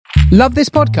Love this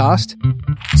podcast?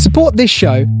 Support this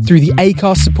show through the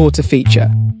Acast supporter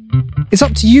feature. It's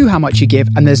up to you how much you give,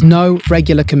 and there's no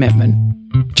regular commitment.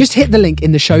 Just hit the link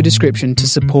in the show description to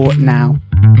support now.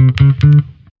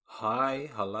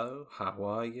 Hi, hello, how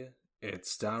are you?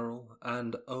 It's Daryl,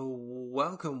 and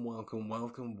welcome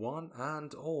one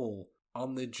and all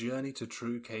on the journey to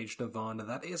true Cage Nirvana.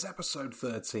 That is episode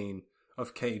 13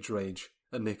 of Cage Rage,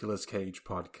 a Nicolas Cage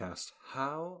podcast.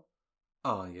 How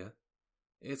are you?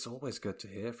 It's always good to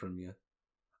hear from you.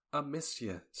 I miss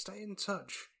you. Stay in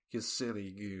touch, you silly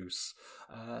goose.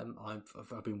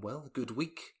 I've been well. Good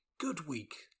week.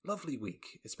 Lovely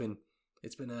week. It's been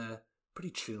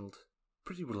pretty chilled,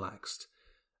 pretty relaxed.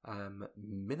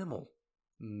 Minimal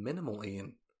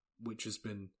Ian, which has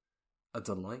been a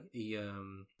delight. He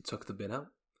took the bin out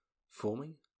for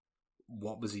me.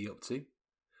 What was he up to?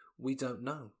 We don't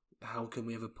know. How can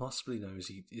we ever possibly know? Is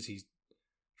he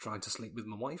trying to sleep with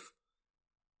my wife?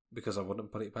 Because I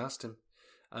wouldn't put it past him.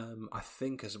 I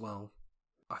think as well,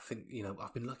 I've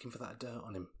been looking for that dirt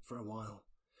on him for a while.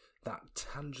 That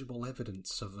tangible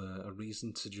evidence of a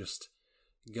reason to just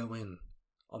go in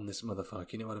on this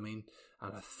motherfucker, you know what I mean?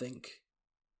 And I think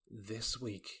this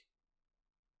week,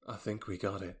 we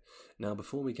got it. Now,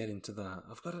 before we get into that,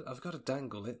 I've got to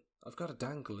dangle it.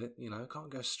 Can't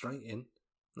go straight in.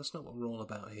 That's not what we're all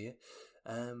about here.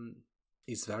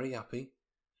 He's very happy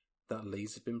that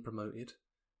Lee's has been promoted.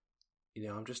 You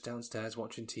know, I'm just downstairs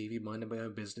watching TV, minding my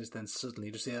own business, then suddenly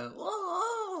you just hear,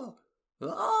 oh,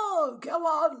 come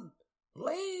on,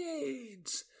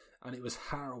 Leeds! And it was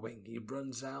harrowing. He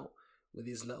runs out with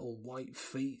his little white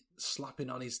feet, slapping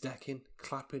on his decking,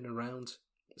 clapping around,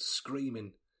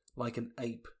 screaming like an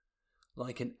ape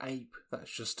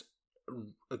that's just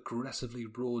aggressively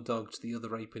raw-dogged the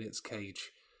other ape in its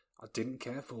cage. I didn't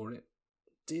care for it.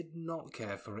 Did not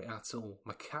care for it at all.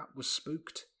 My cat was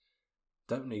spooked.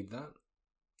 Don't need that.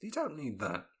 You don't need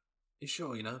that. You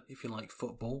sure, if you like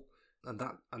football and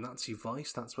that's your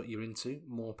vice, that's what you're into,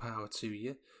 more power to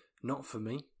you. Not for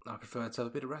me. I prefer to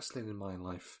have a bit of wrestling in my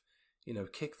life.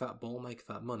 Kick that ball, make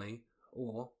that money,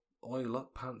 or oil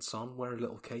up, pants on, wear a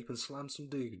little cape and slam some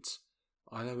dudes.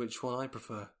 I know which one I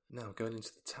prefer. Now, going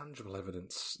into the tangible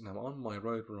evidence. Now, on my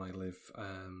road where I live,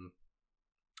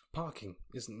 parking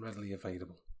isn't readily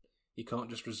available. You can't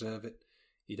just reserve it.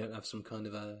 You don't have some kind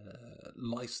of a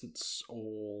license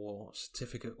or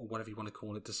certificate or whatever you want to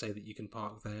call it to say that you can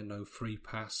park there. No free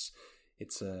pass.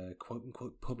 It's a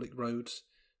quote-unquote public road,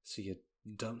 so you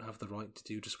don't have the right to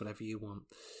do just whatever you want.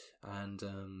 And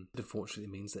it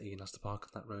unfortunately means that Ian has to park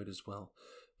on that road as well.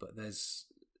 But there's,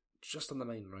 just on the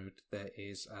main road, there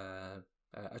is a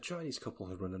Chinese couple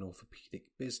who run an orthopaedic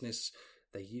business.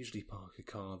 They usually park a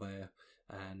car there.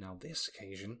 Now, this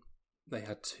occasion, they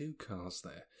had two cars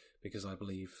there, because I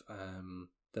believe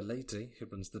the lady who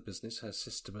runs the business, her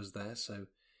sister was there. So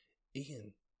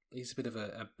Ian, he's a bit of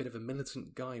a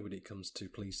militant guy when it comes to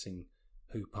policing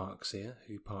who parks here,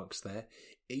 who parks there.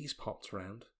 He's popped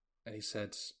round and he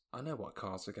said, "I know what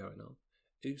cars are going on.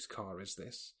 Whose car is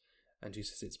this?" And she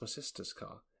says, "It's my sister's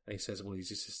car." And he says, "Well,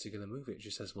 is your sister going to move it?"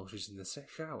 She says, "Well, she's in the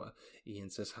shower." Ian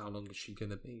says, "How long is she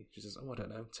going to be?" She says, "Oh, I don't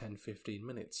know, 10-15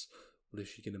 minutes. Well, is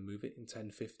she going to move it in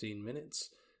 10-15 minutes?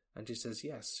 And she says,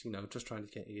 "Yes, just trying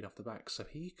to get Ian off the back." So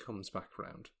he comes back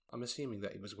round. I'm assuming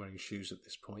that he was wearing shoes at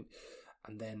this point.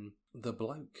 And then the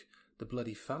bloke, the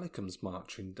bloody fella, comes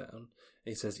marching down. And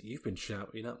he says, "You've been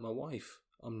shouting at my wife.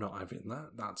 I'm not having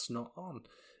that. That's not on."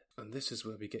 And this is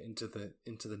where we get into the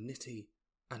nitty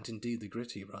and indeed the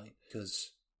gritty, right?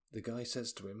 Because the guy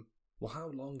says to him, "Well, how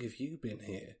long have you been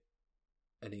here?"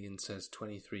 And Ian says,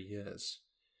 23 years.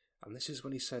 And this is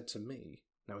when he said to me,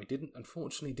 now he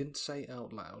unfortunately didn't say it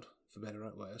out loud, for better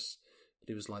or worse, but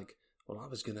he was like, "Well, I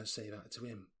was going to say that to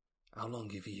him. How long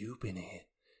have you been here?"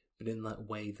 But in that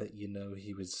way that,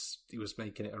 he was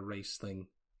making it a race thing,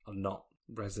 and not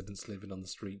residents living on the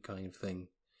street kind of thing.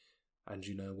 And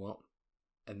you know what?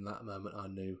 In that moment I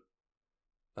knew.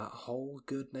 That whole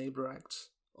good neighbour act,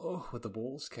 the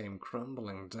walls came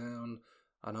crumbling down,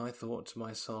 and I thought to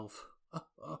myself,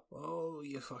 oh,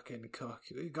 you fucking cock,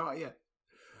 we got you.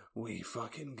 We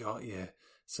fucking got you.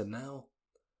 So now,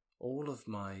 all of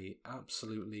my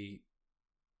absolutely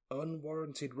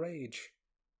unwarranted rage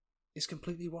is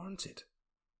completely warranted.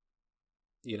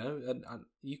 And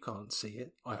you can't see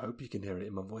it. I hope you can hear it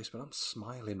in my voice, but I'm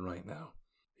smiling right now.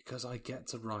 Because I get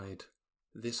to ride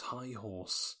this high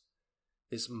horse,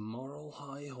 this moral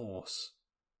high horse,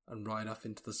 and ride off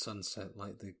into the sunset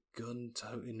like the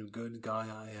gun-toting good guy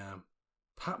I am.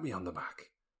 Pat me on the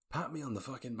back. Pat me on the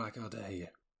fucking back, I dare you.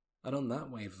 And on that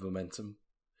wave of momentum,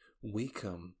 we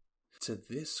come to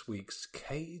this week's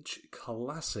Cage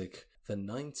Classic, the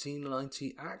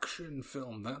 1990 action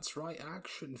film, that's right,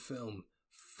 action film,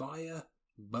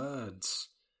 Firebirds.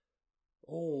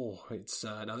 Oh, it's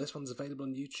now this one's available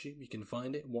on YouTube. You can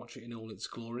find it, watch it in all its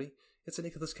glory. It's a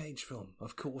Nicolas Cage film.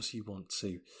 Of course you want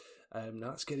to. Now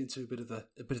let's get into a bit of the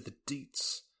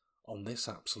deets on this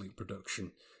absolute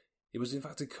production. It was in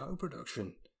fact a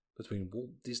co-production between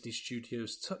Walt Disney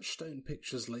Studios' Touchstone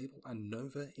Pictures label and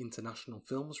Nova International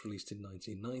Films, released in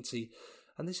 1990.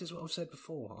 And this is what I've said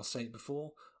before. I'll say it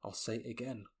before. I'll say it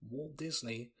again. Walt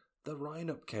Disney, the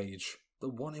Rhino Cage, the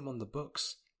want him on the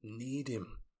books, need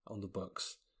him on the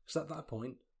books. Because at that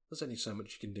point, there's only so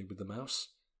much you can do with the mouse.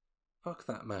 Fuck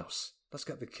that mouse. Let's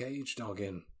get the Cage Dog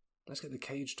in. Let's get the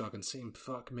Cage Dog and see him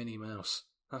fuck Minnie Mouse.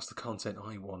 That's the content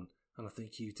I want, and I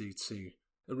think you do too.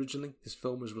 Originally, this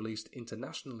film was released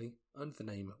internationally under the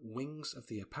name Wings of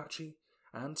the Apache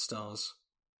and stars,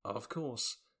 of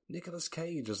course, Nicolas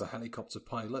Cage as a helicopter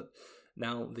pilot.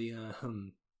 Now,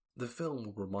 the film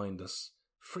will remind us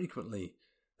frequently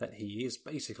that he is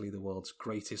basically the world's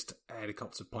greatest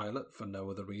helicopter pilot for no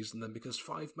other reason than because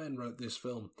 5 men wrote this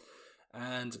film.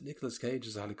 And Nicolas Cage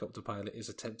as a helicopter pilot is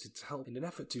attempted to help in an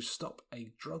effort to stop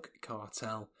a drug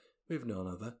cartel with none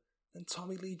other than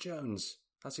Tommy Lee Jones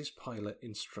as his pilot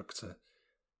instructor.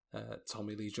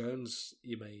 Tommy Lee Jones,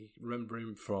 you may remember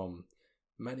him from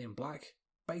Men in Black,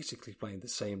 basically playing the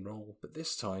same role, but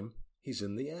this time he's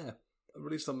in the air.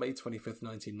 Released on May 25th,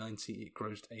 1990, it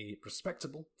grossed a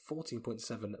respectable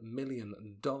 $14.7 million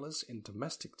in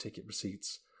domestic ticket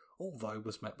receipts, although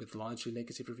was met with largely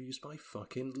negative reviews by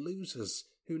fucking losers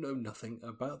who know nothing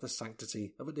about the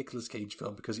sanctity of a Nicolas Cage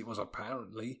film because it was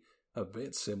apparently a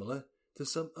bit similar to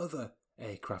some other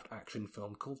aircraft action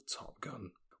film called Top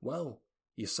Gun. Well,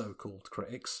 you so-called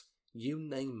critics, you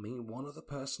name me one other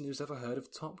person who's ever heard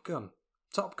of Top Gun.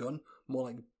 Top Gun,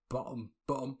 more like bottom,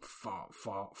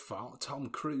 fart, Tom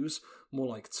Cruise, more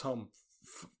like Tom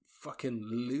fucking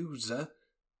loser.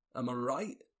 Am I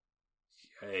right?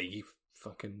 Yeah, you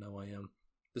fucking know I am.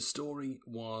 The story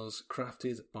was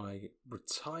crafted by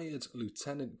retired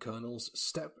Lieutenant Colonels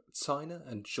Step Tyner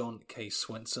and John K.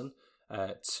 Swenson,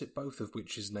 both of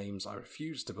which's names I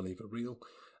refuse to believe are real,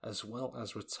 as well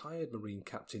as retired Marine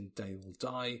Captain Dale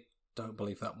Dye. Don't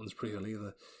believe that one's real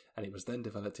either. And it was then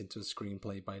developed into a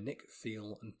screenplay by Nick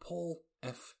Thiel and Paul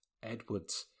F.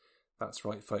 Edwards. That's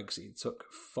right, folks, it took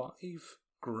 5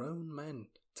 grown men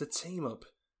to team up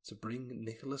to bring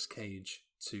Nicolas Cage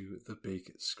to the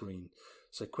big screen.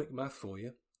 So quick math for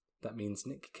you, that means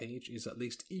Nick Cage is at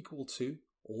least equal to,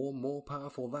 or more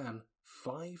powerful than,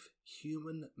 5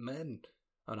 human men.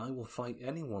 And I will fight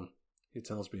anyone who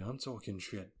tells me I'm talking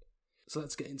shit. So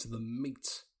let's get into the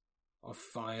meat of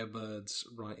Firebirds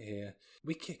right here.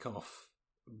 We kick off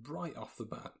right off the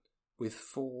bat with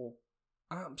 4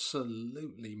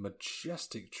 absolutely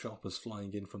majestic choppers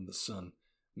flying in from the sun.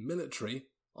 Military?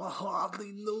 I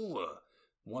hardly know her.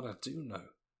 What I do know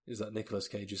is that Nicolas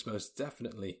Cage is most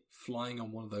definitely flying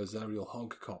on one of those aerial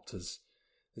hogcopters.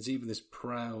 There's even this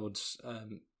proud,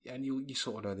 and you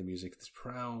sort of know the music, this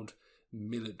proud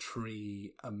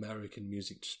military American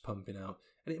music just pumping out,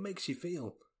 and it makes you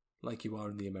feel like you are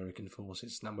in the American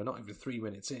forces. Now, we're not even 3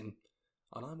 minutes in,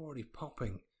 and I'm already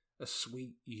popping a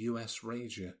sweet US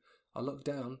Rager. I look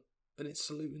down, and it's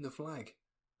saluting the flag.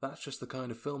 That's just the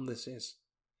kind of film this is.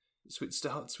 So it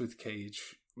starts with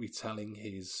Cage retelling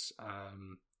his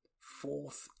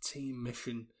 4th team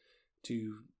mission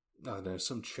to, I don't know,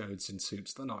 some chodes in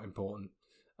suits. They're not important.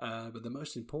 But the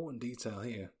most important detail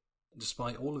here,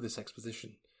 despite all of this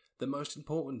exposition, the most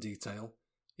important detail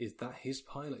is that his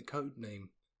pilot code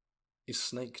name is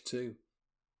Snake 2.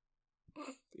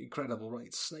 Incredible,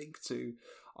 right? Snake 2.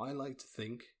 I like to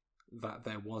think that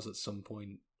there was at some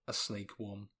point a Snake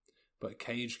 1, but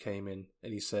Cage came in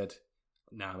and he said,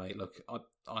 nah mate, look,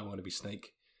 I want to be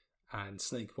Snake. And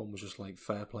Snake 1 was just like,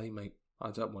 fair play mate,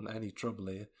 I don't want any trouble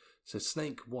here. So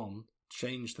Snake 1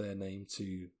 changed their name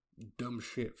to Dumb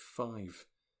Shit 5.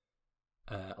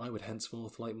 I would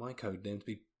henceforth like my code name to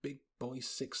be Big Boy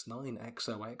 69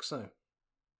 XOXO.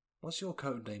 What's your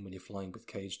code name when you're flying with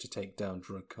Cage to take down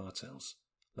drug cartels?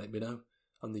 Let me know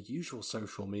on the usual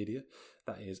social media.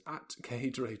 That is at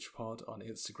CageRagePod on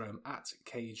Instagram, at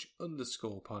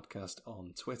Cage_podcast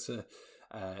on Twitter,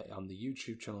 on the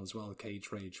YouTube channel as well,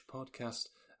 Cage Rage Podcast,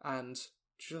 and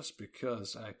just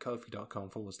because,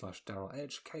 Ko-fi.com/Daryl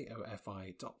Edge,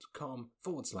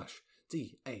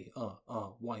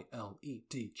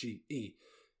 KOFI.com/DARRYLEDGE.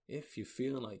 If you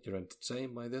feel like you're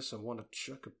entertained by this and want to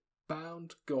chuck a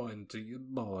pound, go into your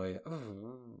boy.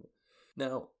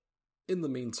 Now, in the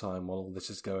meantime, while all this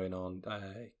is going on,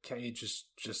 Cage is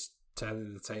just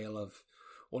telling the tale of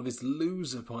all of his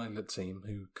loser pilot team,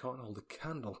 who can't hold a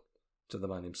candle to the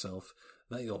man himself,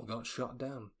 they all got shot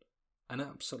down. An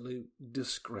absolute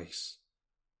disgrace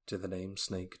to the name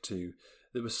Snake 2.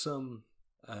 There was some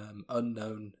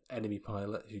unknown enemy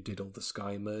pilot who did all the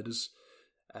Sky murders.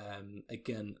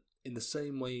 Again, in the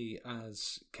same way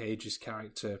as Cage's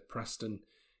character, Preston,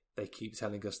 they keep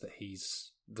telling us that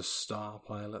he's the star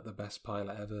pilot, the best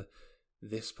pilot ever.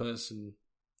 This person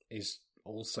is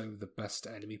also the best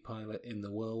enemy pilot in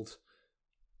the world,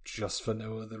 just for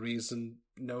no other reason,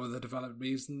 no other developed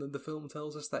reason than the film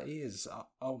tells us that he is.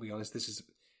 I'll be honest, this is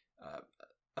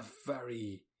a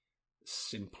very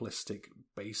simplistic,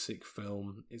 basic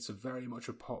film. It's very much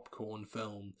a popcorn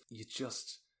film. You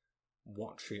just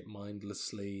watch it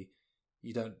mindlessly.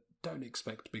 You don't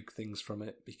expect big things from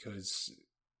it because,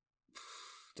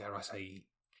 dare I say,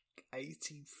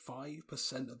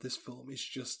 85% of this film is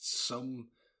just some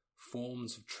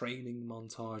forms of training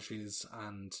montages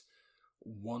and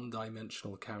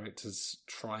one-dimensional characters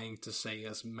trying to say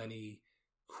as many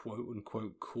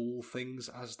quote-unquote cool things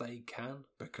as they can,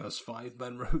 because 5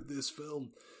 men wrote this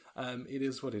film. It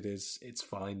is what it is. It's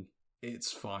fine,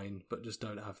 but just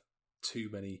don't have too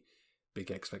many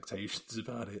big expectations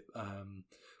about it.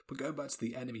 But going back to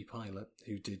the enemy pilot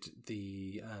who did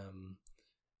the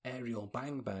aerial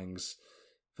bang bangs,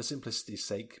 for simplicity's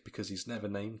sake, because he's never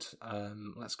named,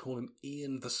 let's call him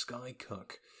Ian the Sky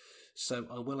Cuck. So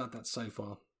I will add that so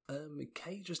far.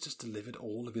 Cage has just delivered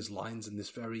all of his lines in this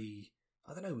very,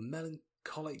 I don't know,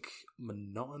 melancholic,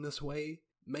 monotonous way.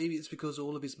 Maybe it's because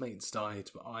all of his mates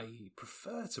died, but I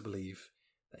prefer to believe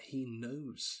that he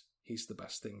knows he's the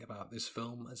best thing about this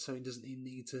film, and so he doesn't even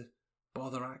need to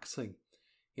bother acting.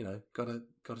 You know, gotta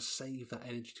save that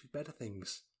energy to better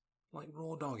things, like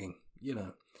raw dogging, you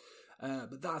know.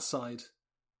 But that aside,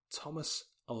 Thomas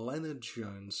Leonard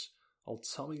Jones, old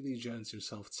Tommy Lee Jones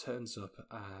himself, turns up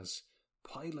as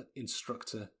pilot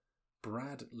instructor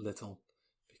Brad Little,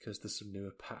 because there's some new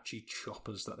Apache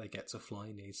choppers that they get to fly.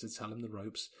 He needs to tell him the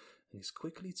ropes, and he's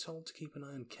quickly told to keep an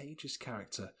eye on Cage's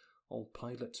character, old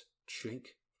pilot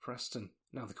Jake Preston.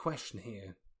 Now the question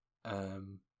here,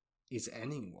 is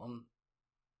anyone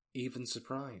even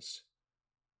surprised?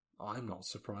 I'm not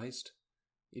surprised.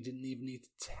 You didn't even need to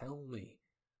tell me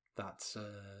that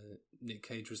Nick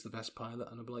Cage was the best pilot,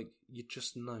 and I'm like, you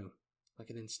just know, like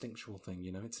an instinctual thing,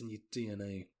 you know, it's in your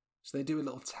DNA. So they do a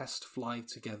little test flight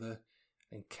together,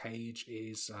 and Cage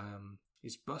is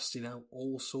busting out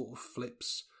all sort of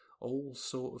flips, all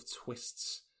sort of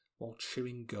twists, while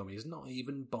chewing gum. He's not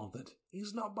even bothered.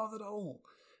 He's not bothered at all.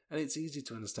 And it's easy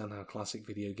to understand how classic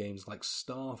video games like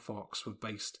Star Fox were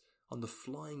based on the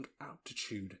flying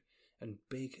aptitude and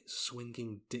big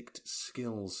swinging dicked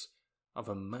skills of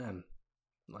a man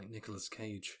like Nicolas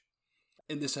Cage.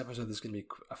 In this episode, there's going to be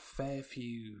a fair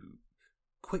few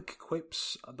quick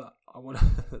quips that I want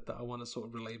to sort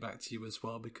of relay back to you as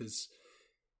well, because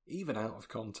even out of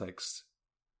context,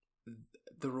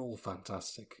 they're all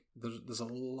fantastic. There's a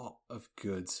lot of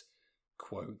good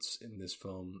quotes in this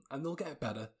film, and they'll get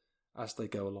better as they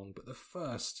go along. But the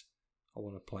first I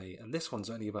want to play, and this one's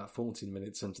only about 14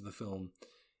 minutes into the film,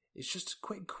 it's just a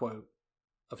quick quote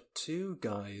of two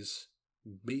guys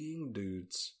being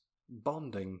dudes,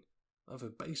 bonding over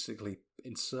basically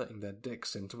inserting their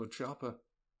dicks into a chopper.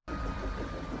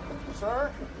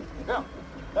 Sir? Yeah,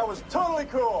 that was totally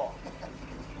cool.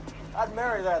 I'd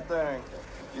marry that thing.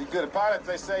 You're good at pilots,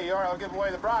 they say you are. I'll give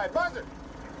away the bride. Buzzer!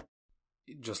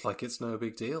 Just like it's no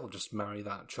big deal, just marry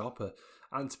that chopper.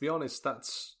 And to be honest, that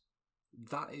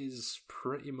is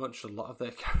pretty much a lot of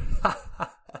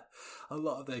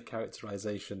their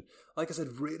characterization. Like I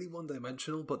said, really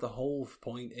one-dimensional, but the whole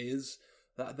point is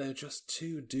that they're just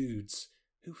two dudes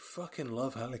who fucking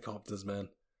love helicopters, man.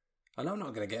 And I'm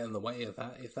not going to get in the way of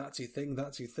that. If that's your thing,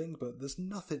 that's your thing, but there's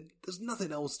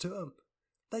nothing else to them.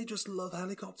 They just love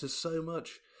helicopters so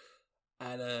much.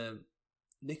 And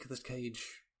Nicolas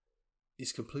Cage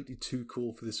is completely too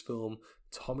cool for this film.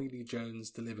 Tommy Lee Jones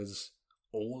delivers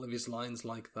all of his lines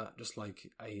like that, just like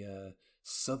a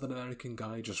Southern American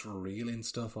guy just reeling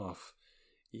stuff off,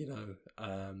 you know.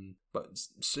 But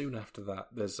soon after that,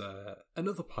 there's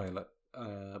another pilot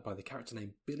by the character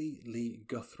named Billy Lee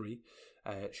Guthrie.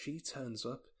 She turns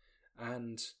up,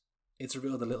 and it's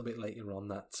revealed a little bit later on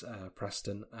that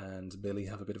Preston and Billy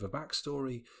have a bit of a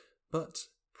backstory, but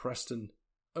Preston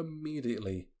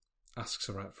immediately asks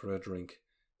her out for a drink.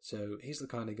 So he's the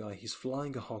kind of guy, he's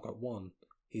flying a hog at 1,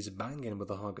 he's banging with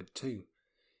a hog at 2.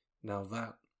 Now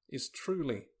that is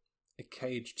truly a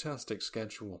Cage-tastic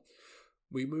schedule.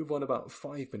 We move on about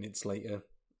 5 minutes later,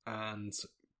 and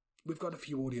we've got a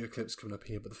few audio clips coming up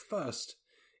here, but the first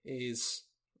is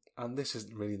and this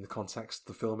isn't really in the context of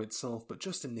the film itself, but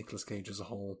just in Nicolas Cage as a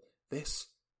whole, this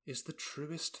is the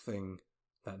truest thing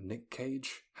that Nick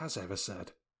Cage has ever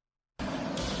said.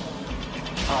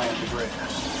 I am the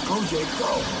greatest. Go, Jake,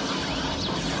 go!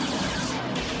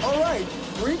 All right,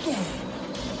 free game.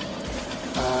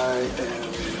 I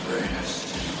am the greatest.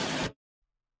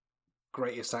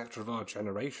 Greatest actor of our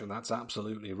generation, that's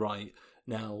absolutely right.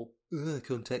 Now,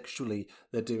 contextually,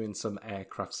 they're doing some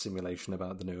aircraft simulation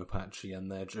about the new Apache,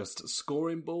 and they're just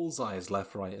scoring bullseyes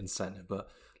left, right, and centre. But,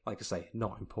 like I say,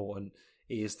 not important.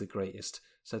 He is the greatest,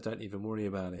 so don't even worry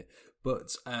about it.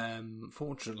 But,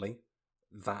 fortunately,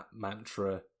 that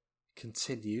mantra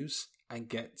continues and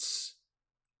gets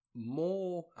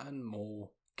more and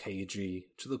more cagey,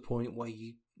 to the point where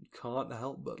you can't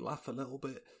help but laugh a little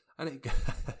bit. And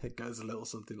it goes a little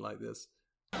something like this.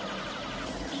 I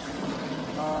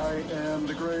am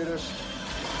the greatest.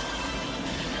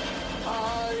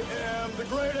 I am the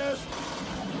greatest.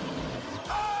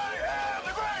 I am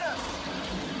the greatest.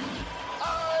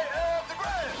 I am the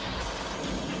greatest.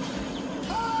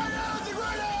 I am the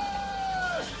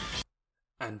greatest.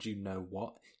 And you know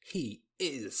what? He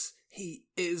is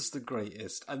the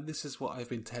greatest. And this is what I've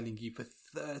been telling you for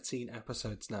 13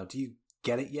 episodes now. Do you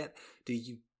get it yet? Do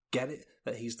you get it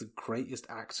that he's the greatest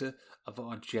actor of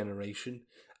our generation?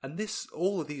 And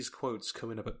all of these quotes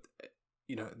coming up at,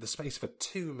 the space of a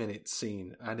 2-minute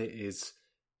scene, and it's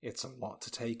a lot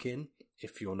to take in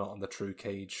if you're not on the True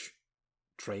Cage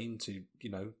train to,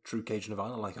 True Cage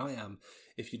Nirvana like I am.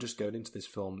 If you're just going into this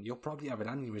film, you'll probably have an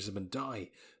aneurysm and die.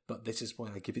 But this is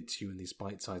why I give it to you in these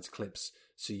bite-sized clips,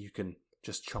 so you can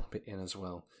just chop it in as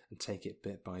well and take it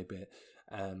bit by bit.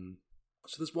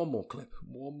 So there's one more clip,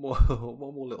 one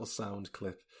more little sound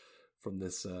clip from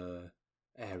this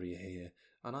area here,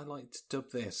 and I like to dub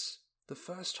this the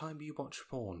first time you watch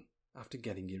porn after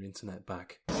getting your internet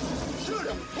back. Shoot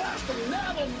him, blast him,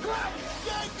 nab him, grab him,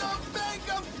 yank him, bake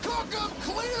him, cook him,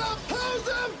 clean him, hose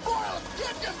him, boil him,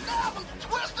 kick him, nab him,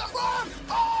 twist him, run!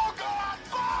 Oh God,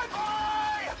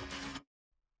 bye-bye!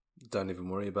 Don't even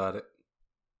worry about it.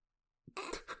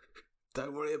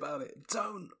 Don't worry about it.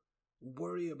 Don't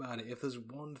worry about it. If there's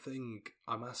one thing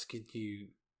I'm asking you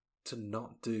to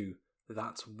not do,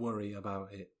 that's worry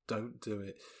about it. Don't do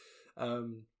it.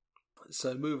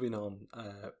 So moving on,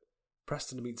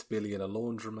 Preston meets Billy in a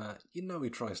laundromat. He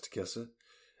tries to kiss her,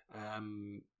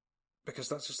 because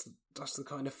that's the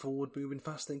kind of forward-moving,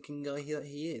 fast-thinking guy that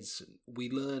he is. We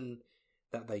learn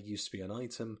that they used to be an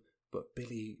item, but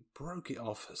Billy broke it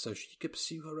off so she could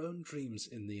pursue her own dreams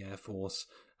in the Air Force,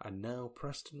 and now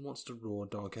Preston wants to raw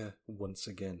dog her once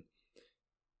again.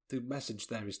 The message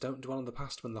there is don't dwell on the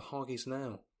past when the hog is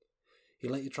now. He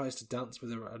later tries to dance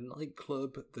with her at a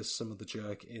nightclub. There's some other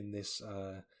jerk in this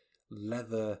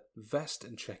leather vest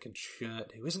and checkered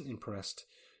shirt who isn't impressed,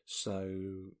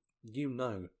 so you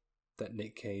know that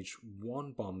Nick Cage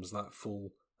one-bombs that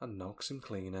fool and knocks him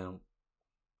clean out.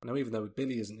 Now, even though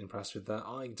Billy isn't impressed with that,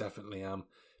 I definitely am,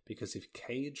 because if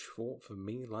Cage fought for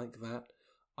me like that,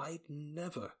 I'd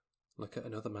never look at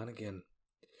another man again.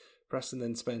 Preston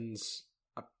then spends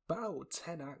about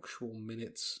 10 actual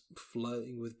minutes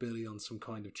flirting with Billy on some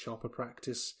kind of chopper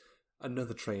practice.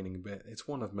 Another training bit. It's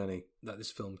one of many that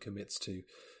this film commits to,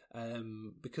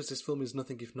 because this film is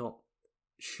nothing if not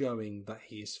showing that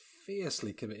he is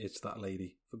fiercely committed to that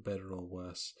lady, for better or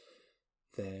worse.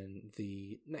 Then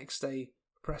the next day,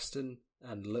 Preston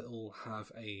and Little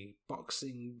have a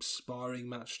boxing sparring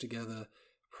match together.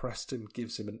 Preston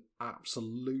gives him an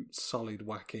absolute solid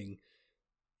whacking.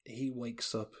 He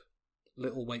wakes up.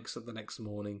 Little wakes up the next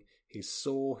morning. He's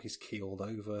sore, he's keeled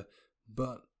over,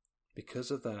 but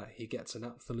because of that, he gets an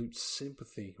absolute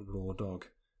sympathy raw dog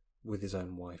with his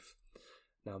own wife.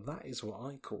 Now that is what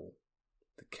I call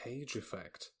the Cage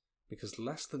effect, because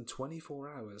less than 24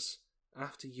 hours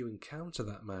after you encounter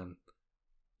that man,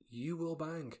 you will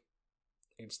bang.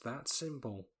 It's that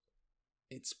simple.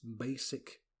 It's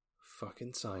basic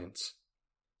fucking science.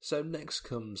 So next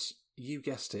comes, you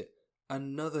guessed it,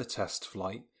 another test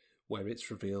flight where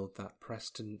it's revealed that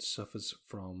Preston suffers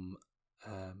from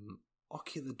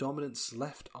ocular dominance,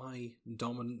 left eye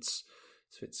dominance.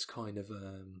 So it's kind of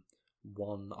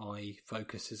one eye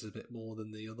focuses a bit more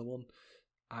than the other one.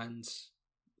 And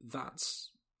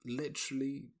that's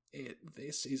literally it.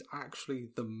 This is actually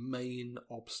the main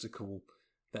obstacle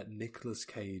that Nicolas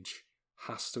Cage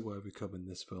has to overcome in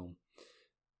this film.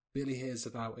 Billy hears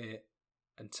about it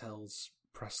and tells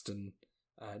Preston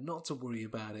not to worry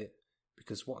about it,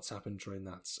 because what's happened during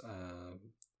that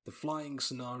the flying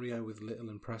scenario with Little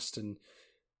and Preston,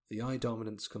 the eye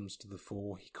dominance comes to the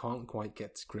fore. He can't quite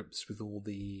get to grips with all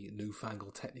the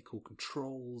newfangled technical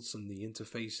controls and the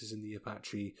interfaces in the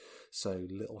Apache, so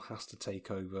Little has to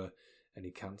take over, and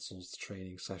he cancels the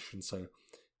training session. So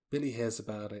Billy hears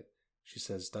about it. She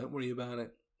says, don't worry about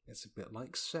it. It's a bit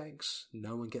like sex.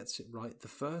 No one gets it right the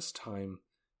first time,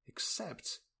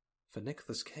 except for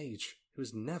Nicolas Cage, who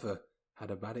has never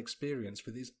had a bad experience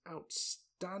with his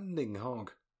outstanding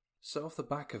hog. So off the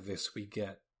back of this, we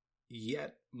get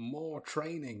yet more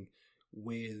training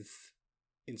with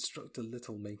Instructor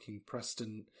Little making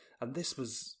Preston, and this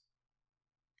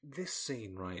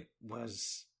scene, right,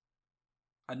 was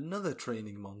another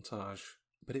training montage,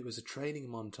 but it was a training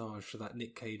montage so that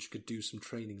Nick Cage could do some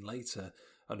training later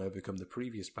and overcome the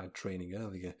previous bad training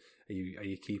earlier. Are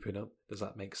you keeping up? Does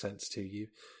that make sense to you?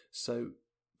 So,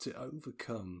 to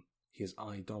overcome his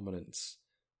eye dominance,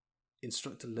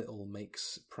 Instructor Little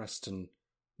makes Preston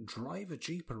drive a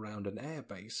Jeep around an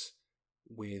airbase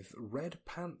with red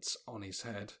pants on his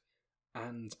head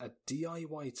and a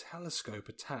DIY telescope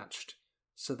attached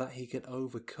so that he can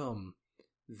overcome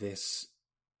this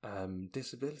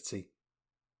disability.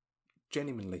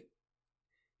 Genuinely.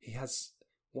 He has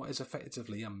what is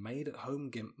effectively a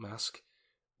made-at-home GIMP mask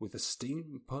with a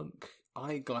steampunk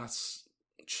eyeglass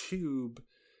tube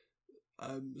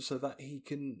so that he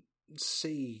can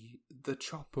see the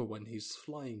chopper when he's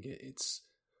flying it. It's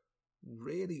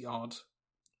really odd.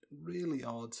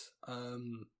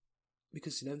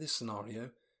 Because, this scenario,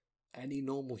 any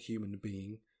normal human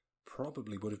being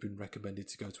probably would have been recommended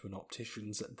to go to an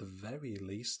optician's at the very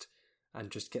least and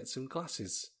just get some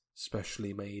glasses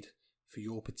specially made for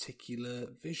your particular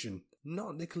vision.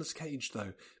 Not Nicolas Cage,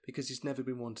 though, because he's never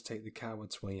been one to take the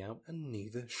coward's way out, and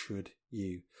neither should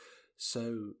you.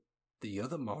 So, the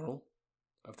other moral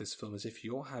of this film is if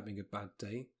you're having a bad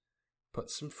day,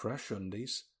 put some fresh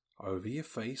undies over your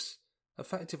face,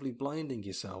 effectively blinding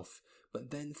yourself,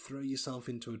 but then throw yourself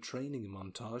into a training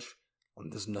montage,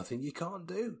 and there's nothing you can't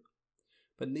do.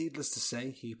 But needless to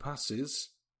say, he passes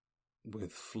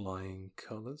with flying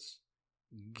colours.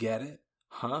 Get it?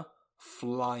 Huh?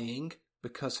 Flying,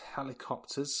 because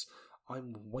helicopters.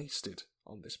 I'm wasted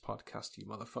on this podcast, you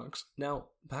motherfuckers. Now,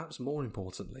 perhaps more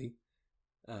importantly,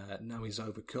 now he's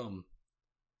overcome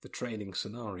the training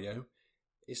scenario,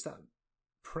 is that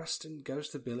Preston goes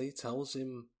to Billy, tells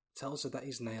her that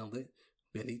he's nailed it.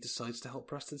 Billy decides to help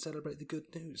Preston celebrate the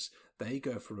good news. They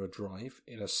go for a drive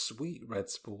in a sweet red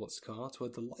sports car to a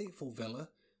delightful villa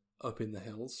up in the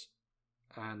hills,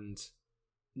 and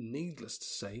needless to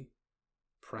say,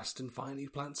 Preston finally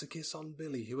plants a kiss on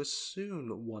Billy, who has soon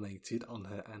 180'd on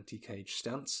her anti-Cage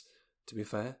stance. To be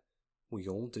fair, we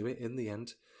all do it in the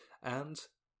end. And,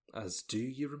 as Do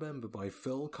You Remember by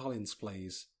Phil Collins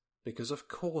plays, because of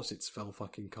course it's Phil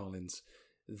fucking Collins,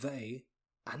 and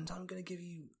I'm going to give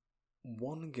you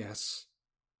one guess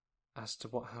as to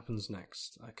what happens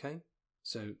next, okay?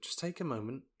 So, just take a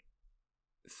moment,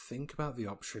 think about the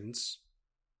options,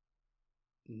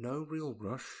 no real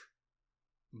rush,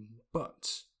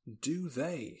 but do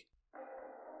they?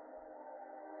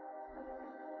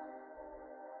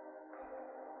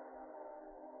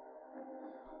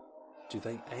 Do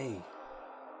they A,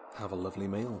 have a lovely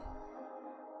meal?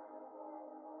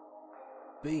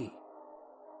 B,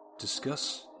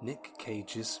 discuss Nick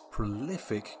Cage's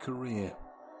prolific career?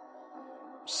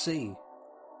 C,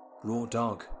 raw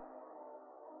dog?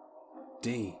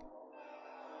 D,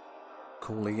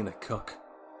 call Ian a cuck?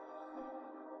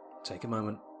 Take a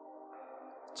moment.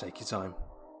 Take your time.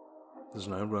 There's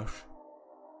no rush.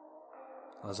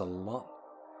 There's a lot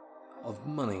of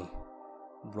money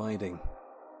riding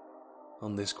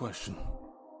on this question.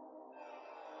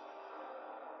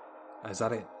 Is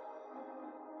that it?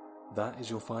 That is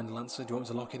your final answer? Do you want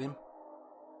me to lock it in?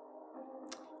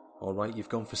 Alright, you've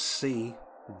gone for C,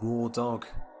 raw dog.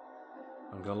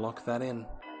 I'm going to lock that in.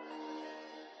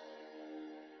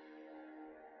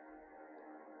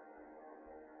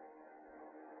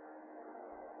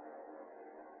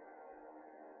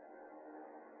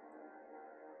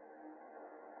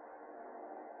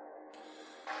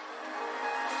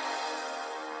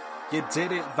 You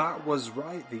did it, that was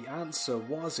right. The answer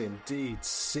was indeed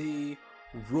C,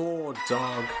 raw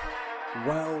dog.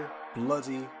 Well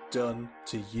bloody done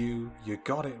to you. You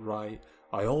got it right.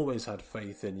 I always had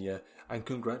faith in you. And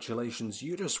congratulations,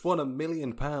 you just won £1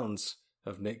 million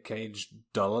of Nick Cage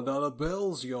dollar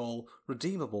bills, y'all.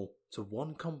 Redeemable to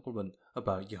one compliment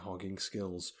about your hogging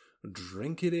skills.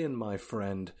 Drink it in, my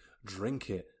friend. Drink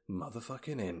it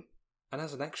motherfucking in. And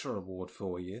as an extra reward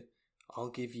for you, I'll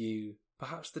give you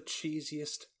perhaps the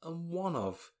cheesiest and one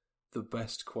of the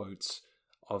best quotes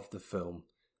of the film.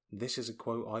 This is a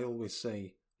quote I always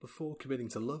say before committing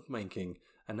to lovemaking,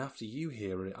 and after you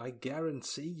hear it, I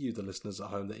guarantee you, the listeners at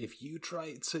home, that if you try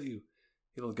it too,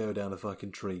 it'll go down a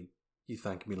fucking tree. You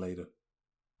thank me later.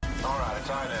 Alright, it's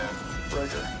on in.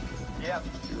 Roger. Yep.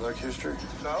 You like history?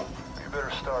 No? You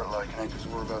better start liking it. Because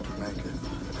we're about to make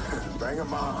it. Bring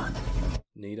 'em on.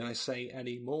 Need I say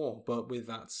any more? But with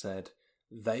that said,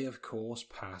 they of course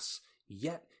pass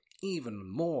yet even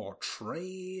more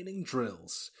training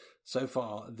drills. So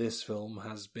far, this film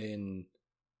has been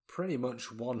pretty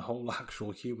much one whole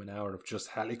actual human hour of just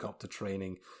helicopter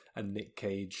training and Nick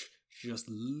Cage just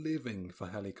living for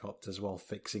helicopters while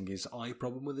fixing his eye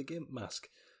problem with a gimp mask.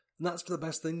 And that's the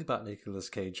best thing about Nicolas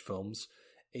Cage films,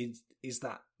 is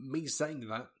that me saying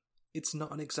that, it's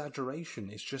not an exaggeration,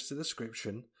 it's just a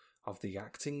description of the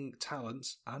acting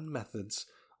talents and methods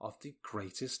of the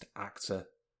greatest actor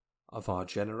of our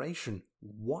generation.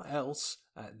 What else,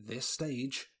 at this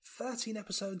stage, 13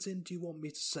 episodes in, do you want me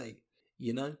to say?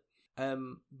 You know?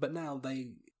 But now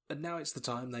it's the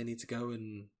time they need to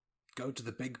go to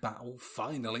the big battle,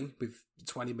 finally, with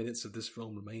 20 minutes of this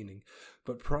film remaining.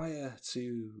 But prior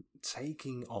to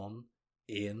taking on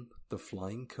Ian, the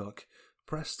flying cook,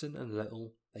 Preston and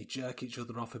Little, they jerk each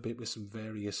other off a bit with some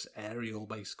various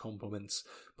aerial-based compliments,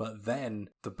 but then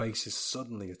the base is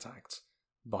suddenly attacked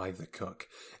by the cook.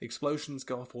 Explosions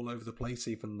go off all over the place,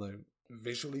 even though,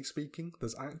 visually speaking,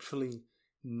 there's actually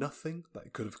nothing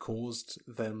that could have caused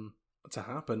them to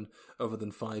happen other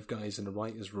than 5 guys in a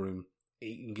writer's room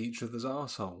eating each other's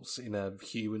arseholes in a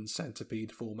human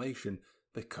centipede formation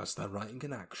because they're writing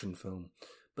an action film.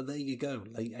 But there you go,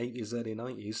 late 80s, early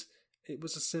 90s, it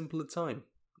was a simpler time,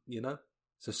 you know?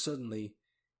 So suddenly,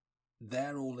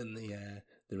 they're all in the air,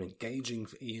 they're engaging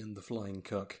for Ian the flying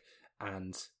cook,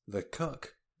 and the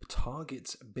cook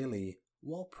targets Billy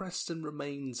while Preston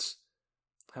remains,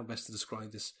 how best to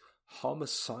describe this,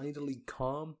 homicidally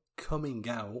calm, coming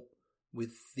out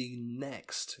with the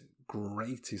next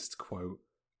greatest quote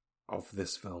of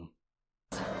this film.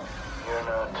 You're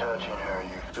not touching her,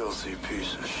 you filthy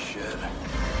piece of shit.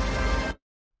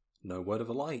 No word of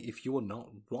a lie, if you are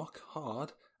not rock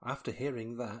hard after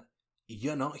hearing that,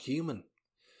 you're not human.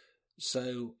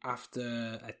 So, after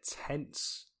a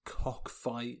tense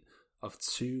cockfight of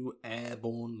 2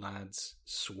 airborne lads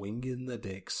swinging the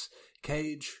dicks,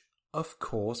 Cage, of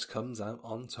course, comes out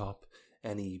on top,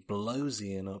 and he blows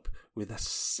Ian up with a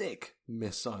sick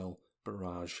missile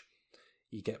barrage.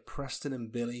 You get Preston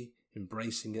and Billy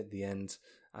embracing at the end,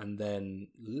 and then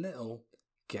Little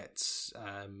gets,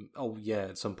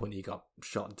 at some point he got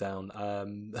shot down,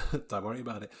 don't worry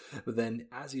about it, but then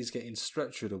as he's getting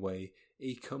stretchered away,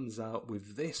 he comes out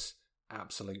with this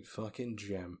absolute fucking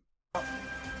gem.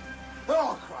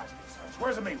 Oh, Christ, sir.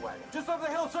 Where's the meat wagon? Just up the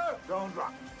hill, sir. Don't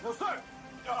drop it. No, sir.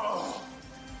 Oh,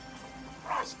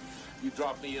 Christ. You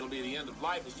drop me, it'll be the end of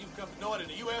life as you've come to know it in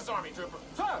the U.S. Army, trooper.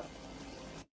 Sir!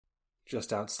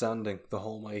 Just outstanding the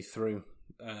whole way through.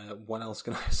 What else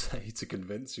can I say to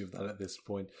convince you of that at this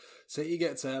point? So he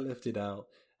gets airlifted out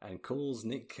and calls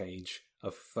Nick Cage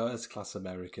a first-class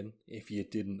American, if you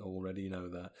didn't already know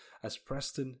that, as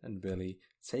Preston and Billy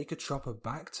take a chopper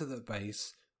back to the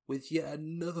base with yet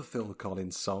another Phil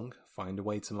Collins song, Find a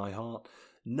Way to My Heart,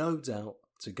 no doubt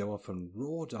to go off and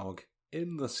raw dog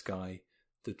in the sky,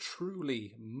 the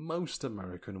truly most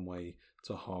American way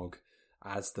to hog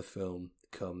as the film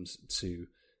comes to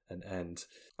an end.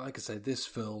 Like I say, this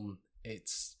film,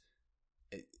 it's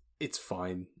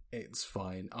fine. It's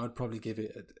fine. I'd probably give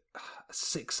it a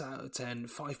 6 out of 10,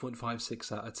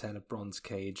 5.56 out of 10 of Bronze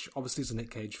Cage. Obviously, it's a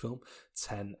Nick Cage film,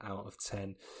 10 out of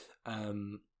 10.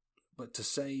 But to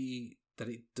say that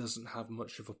it doesn't have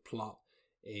much of a plot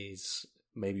is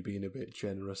maybe being a bit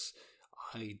generous.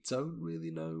 I don't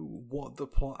really know what the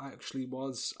plot actually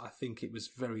was. I think it was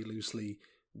very loosely,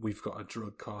 we've got a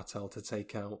drug cartel to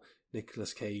take out.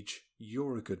 Nicolas Cage,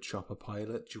 you're a good chopper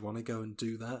pilot. Do you want to go and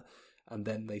do that? And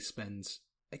then they spend,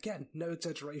 again, no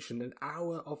exaggeration, an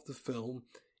hour of the film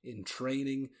in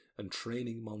training and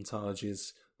training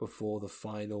montages before the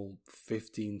final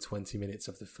 15-20 minutes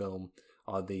of the film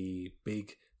are the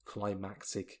big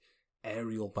climactic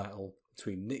aerial battle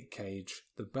between Nick Cage,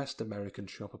 the best American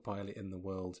chopper pilot in the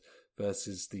world,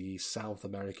 versus the South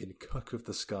American cook of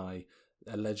the sky,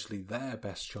 allegedly their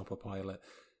best chopper pilot.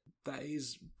 That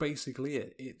is basically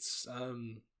it. It's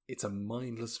a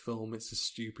mindless film, it's a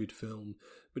stupid film,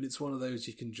 but it's one of those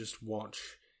you can just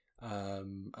watch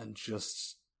and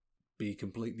just be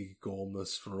completely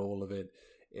gormless for all of it.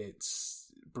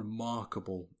 It's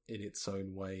remarkable in its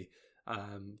own way.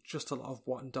 Just a lot of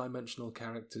one-dimensional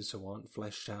characters who aren't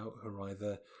fleshed out, who are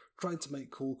either trying to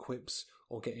make cool quips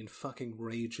or getting fucking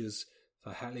rages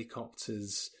for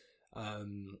helicopters.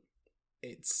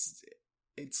 it's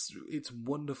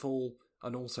wonderful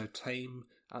and also tame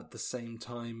at the same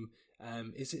time.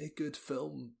 Is it a good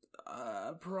film?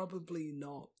 Probably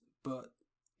not, but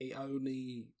it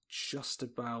only just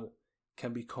about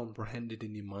can be comprehended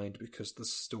in your mind because the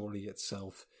story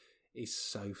itself is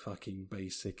so fucking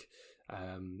basic.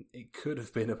 It could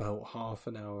have been about half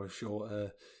an hour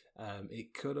shorter.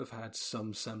 It could have had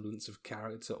some semblance of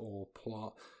character or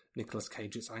plot. Nicolas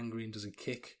Cage gets angry and does a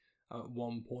kick at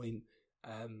one point.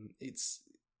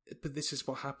 But this is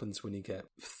what happens when you get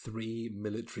 3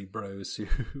 military bros who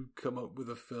come up with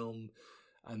a film,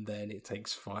 and then it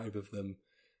takes 5 of them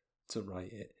to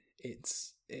write it.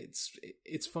 It's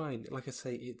fine. Like I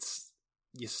say, it's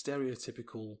your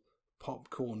stereotypical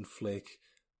popcorn flick.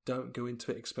 Don't go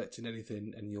into it expecting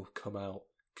anything, and you'll come out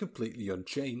completely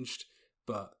unchanged.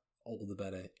 But all the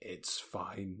better. It's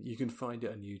fine. You can find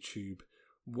it on YouTube.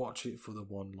 Watch it for the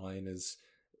one-liners.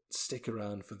 Stick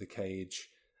around for the Cage,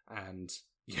 and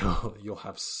you'll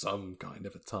have some kind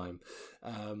of a time.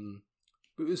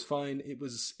 But it was fine. It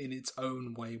was, in its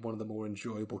own way, one of the more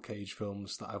enjoyable Cage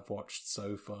films that I've watched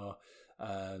so far.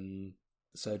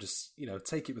 So just,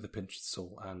 take it with a pinch of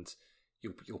salt, and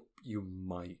you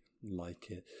might like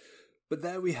it. But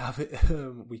there we have it.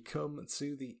 We come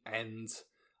to the end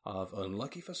of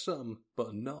Unlucky for Some,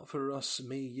 but not for us,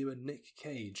 me, you and Nick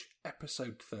Cage,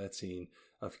 episode 13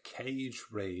 of Cage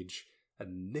Rage, a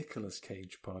Nicolas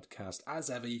Cage podcast. As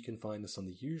ever, you can find us on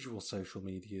the usual social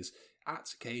medias,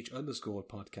 at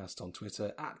Cage_podcast on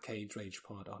Twitter, at Cage Rage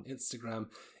Pod on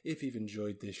Instagram. If you've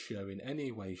enjoyed this show in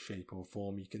any way, shape or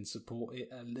form, you can support it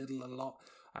a lot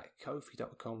at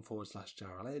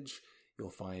ko-fi.com/Jarrell Edge.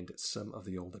 You'll find some of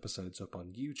the old episodes up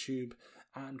on YouTube,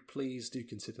 and please do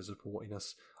consider supporting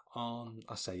us on,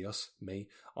 I say us, me,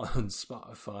 on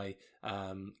Spotify.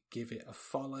 Give it a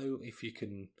follow if you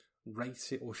can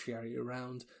rate it or share it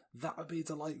around. That would be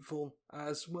delightful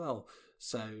as well.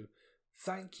 So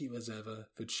thank you as ever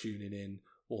for tuning in.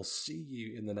 We'll see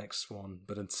you in the next one,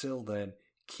 but until then,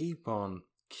 keep on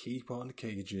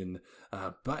caging.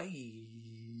 Bye.